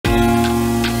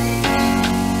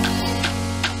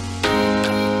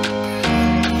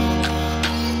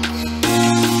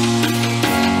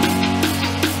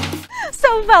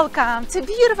Welcome to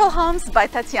Beautiful Homes by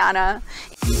Tatiana.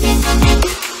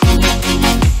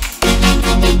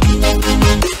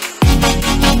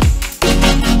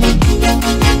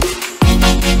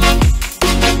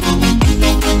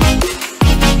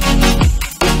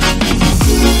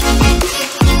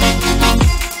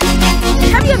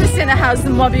 Have you ever seen a house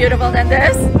more beautiful than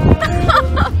this?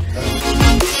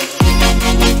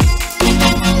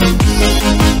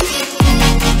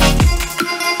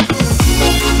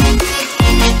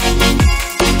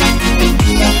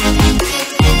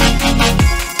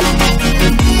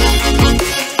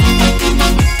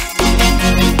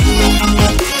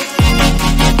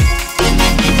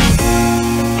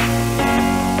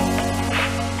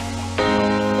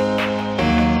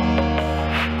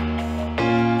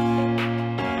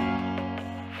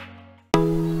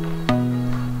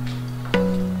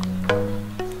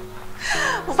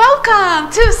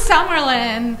 Welcome to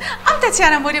Summerlin. I'm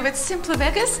Tatiana Moody with Simply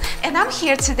Vegas, and I'm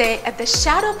here today at the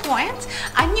Shadow Point,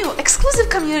 a new exclusive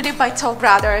community by Toll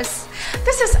Brothers.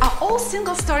 This is an all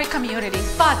single-story community,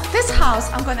 but this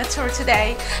house I'm going to tour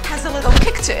today has a little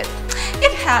kick to it.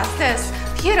 It has this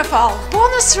beautiful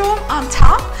bonus room on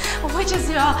top, which is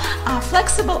your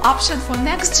flexible option for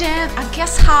NextGen, a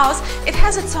guest house. It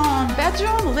has its own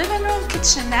bedroom, living room,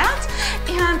 kitchenette,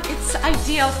 and it's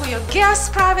ideal for your guests'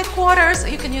 private quarters.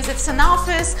 You can use it as an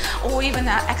office or even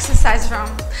an exercise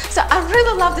room. So I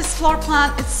really love this floor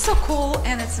plan. It's so cool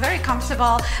and it's very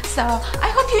comfortable. So I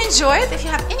hope you enjoy it. If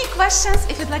you have any questions,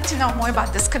 if you'd like to know more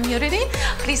about this community,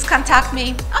 please contact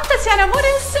me. I'm Tatiana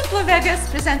Moody, Simply Vegas,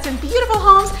 presenting beautiful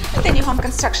homes and the new home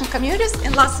construction communities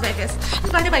in Las Vegas.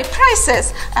 And by the way,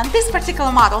 prices on this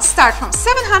particular model start from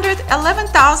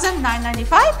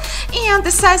 $711,995, and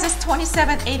the size is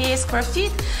 2788 square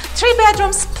feet, 3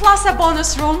 bedrooms plus a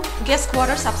bonus room, guest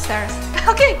quarters upstairs.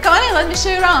 Okay, come on in, let me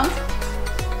show you around.